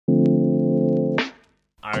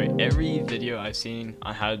Alright, every video I've seen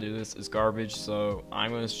on how to do this is garbage, so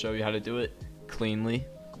I'm going to show you how to do it cleanly.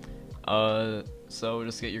 So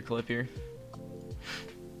just get your clip here.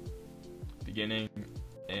 Beginning,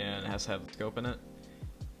 and it has to have the scope in it.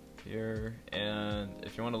 Here, and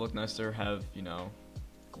if you want to look nicer, have, you know,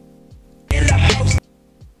 the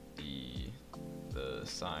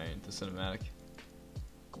sign, the cinematic.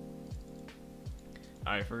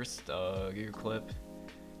 Alright, first, get your clip.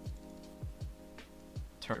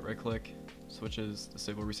 Turn it, right click, switches,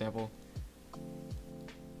 disable resample.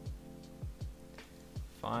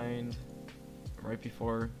 Find right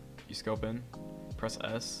before you scope in, press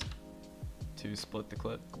S to split the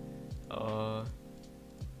clip.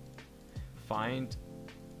 Find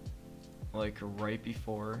like right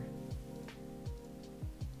before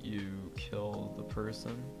you kill the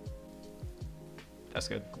person. That's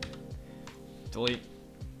good. Delete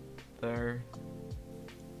there.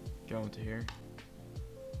 Go into here.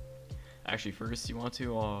 Actually, first you want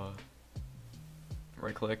to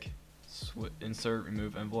right click, insert,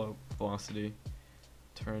 remove envelope, velocity,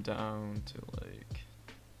 turn it down to like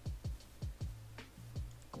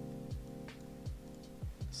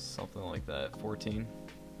something like that, 14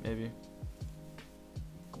 maybe.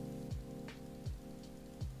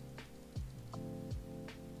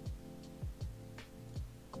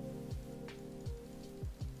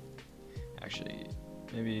 Actually,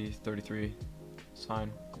 maybe 33 is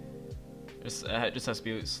fine. It just has to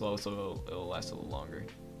be slow, so it'll last a little longer.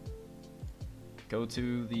 Go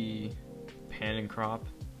to the pan and crop.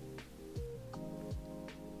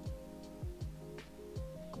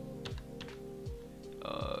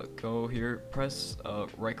 Go here, press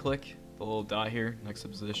right click, the little dot here next to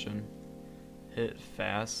position, hit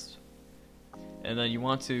fast, and then you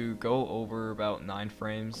want to go over about 9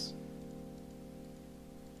 frames.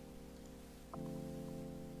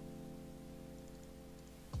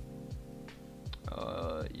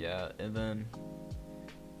 Yeah, and then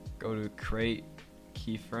go to create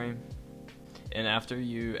keyframe, and after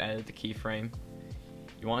you added the keyframe,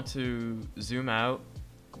 you want to zoom out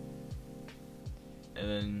and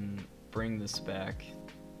then bring this back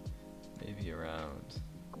maybe around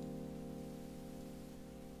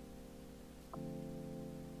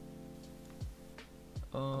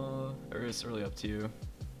or it's really up to you.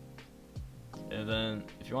 And then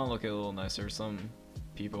if you want to look at it a little nicer, some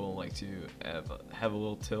people like to have a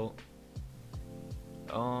little tilt.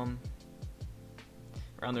 Around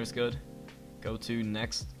there's good. Go to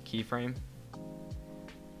next keyframe,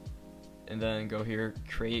 and then go here,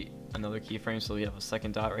 create another keyframe, so we have a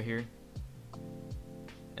second dot right here,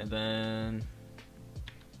 and then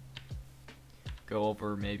go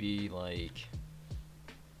over maybe like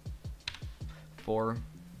four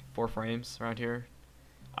frames around here.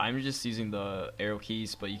 I'm just using the arrow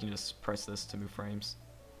keys, but you can just press this to move frames.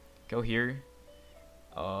 Go here,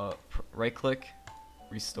 right click,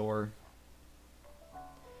 restore,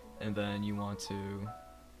 and then you want to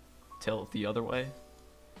tilt the other way,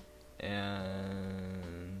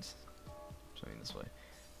 and showing this way,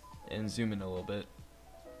 and zoom in a little bit.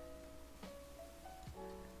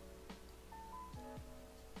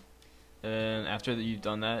 And after that you've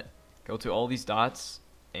done that, go to all these dots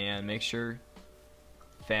and make sure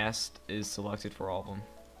fast is selected for all of them.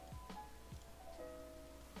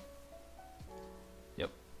 Yep.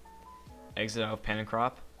 Exit out of pan and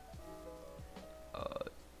crop.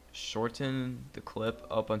 Shorten the clip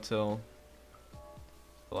up until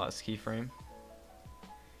the last keyframe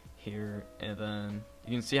here, and then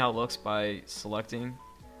you can see how it looks by selecting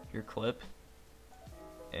your clip,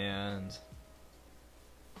 and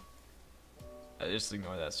just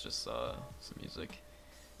ignore that, it's just some music.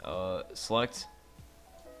 Select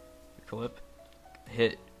your clip,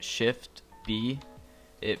 hit Shift B,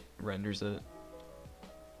 it renders it,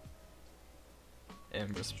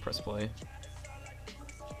 and just press play.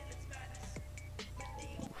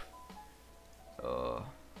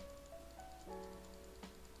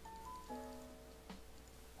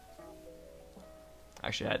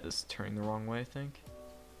 Actually, I had this turning the wrong way, I think.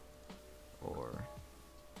 Or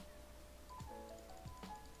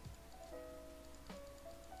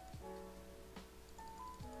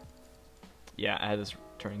yeah, I had this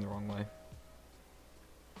turning the wrong way.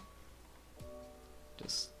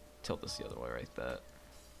 Just tilt this the other way, like that.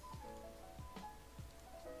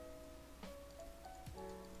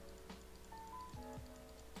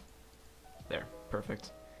 There,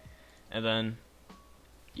 perfect. And then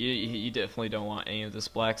you definitely don't want any of this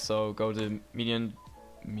black, so go to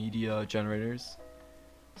media generators,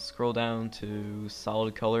 scroll down to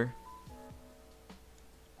solid color,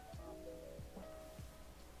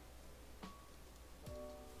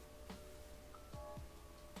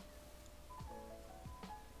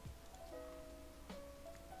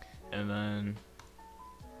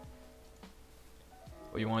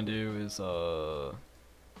 what you want to do is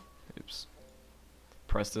oops,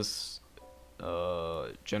 press this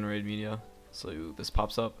generated media, so this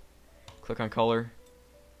pops up. Click on color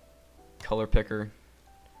picker,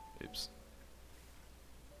 oops,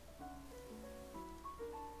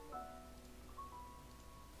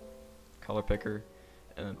 color picker,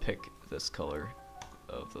 and then pick this color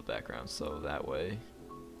of the background, so that way,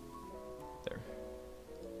 there.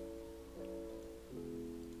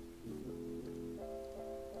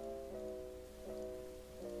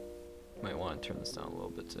 Might want to turn this down a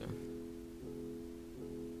little bit too.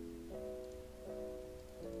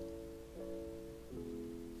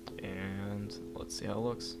 And let's see how it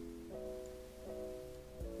looks.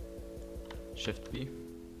 Shift B.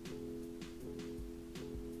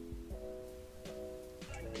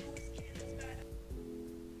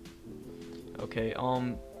 Okay,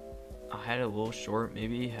 I had it a little short.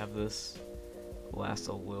 Maybe have this last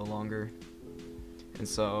a little longer, and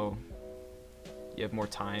so you have more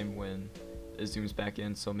time when it zooms back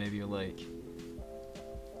in. So maybe you're like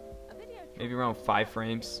maybe around 5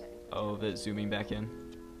 frames of it zooming back in.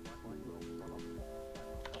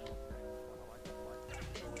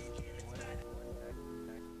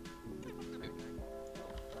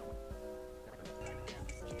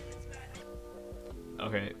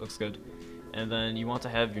 Okay, looks good. And then you want to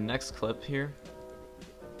have your next clip here.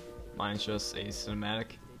 Mine's just a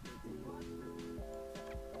cinematic.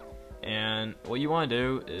 And what you want to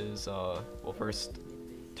do is, well, first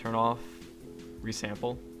turn off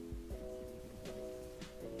resample.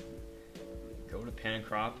 Go to pan and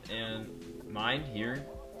crop, and mine here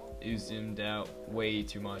is zoomed out way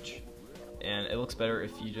too much. And it looks better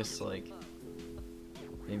if you just like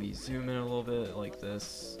maybe zoom in a little bit like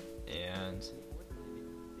this, and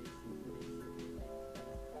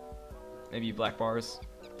maybe black bars.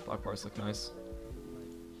 Black bars look nice.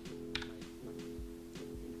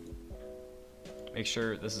 Make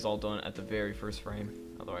sure this is all done at the very first frame,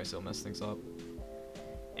 otherwise it'll mess things up.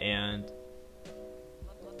 And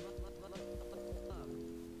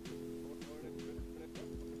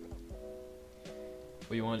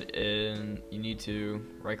what you want in, you need to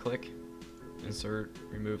right click, insert,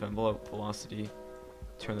 remove envelope, velocity,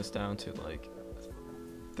 turn this down to like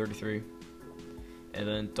 33, and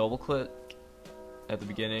then double click at the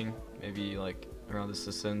beginning, maybe like around this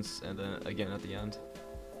distance, and then again at the end.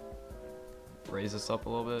 Raise this up a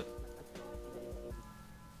little bit.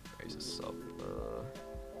 Raise this up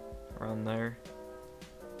around there.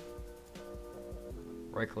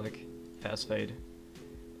 Right click, fast fade,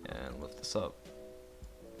 and lift this up.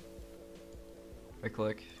 Right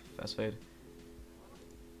click, fast fade.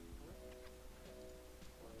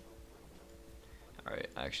 Alright,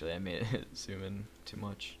 actually I made it zoom in too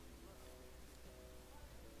much.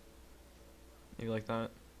 Maybe like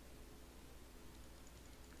that.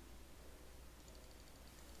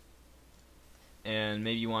 And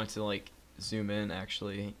maybe you want to like zoom in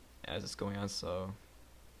actually as it's going on, so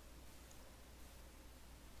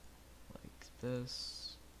like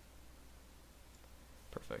this.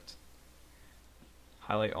 Perfect.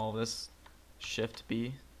 Highlight all this, Shift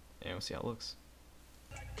B, and we'll see how it looks.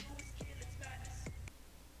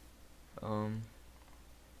 I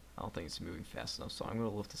don't think it's moving fast enough, so I'm gonna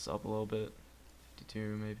lift this up a little bit. 52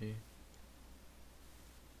 maybe.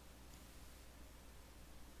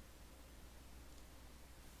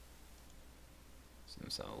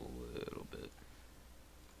 Zooms out a little bit.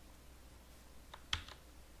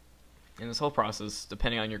 And this whole process,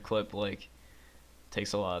 depending on your clip, like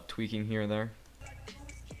takes a lot of tweaking here and there.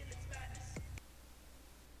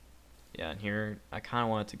 Yeah, and here I kind of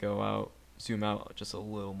want it to go out, zoom out just a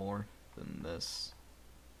little more than this.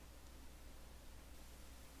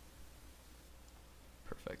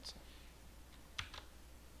 Perfect.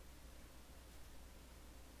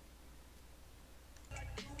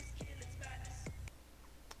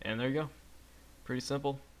 And there you go. Pretty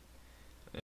simple.